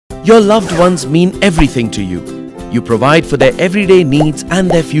Your loved ones mean everything to you. You provide for their everyday needs and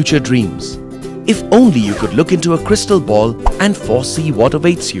their future dreams. If only you could look into a crystal ball and foresee what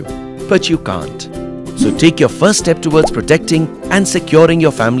awaits you, but you can't. So take your first step towards protecting and securing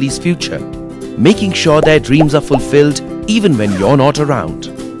your family's future, making sure their dreams are fulfilled even when you're not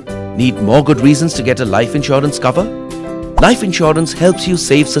around. Need more good reasons to get a life insurance cover? Life insurance helps you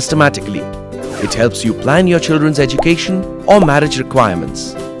save systematically. It helps you plan your children's education or marriage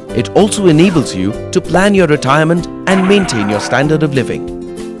requirements. It also enables you to plan your retirement and maintain your standard of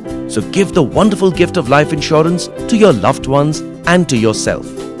living. So give the wonderful gift of life insurance to your loved ones and to yourself.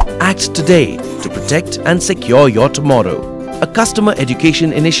 Act today to protect and secure your tomorrow. A customer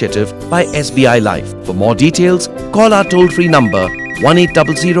education initiative by SBI Life. For more details, call our toll-free number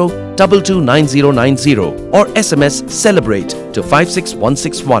 1800 229090 or SMS CELEBRATE to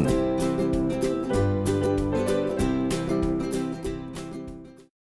 56161.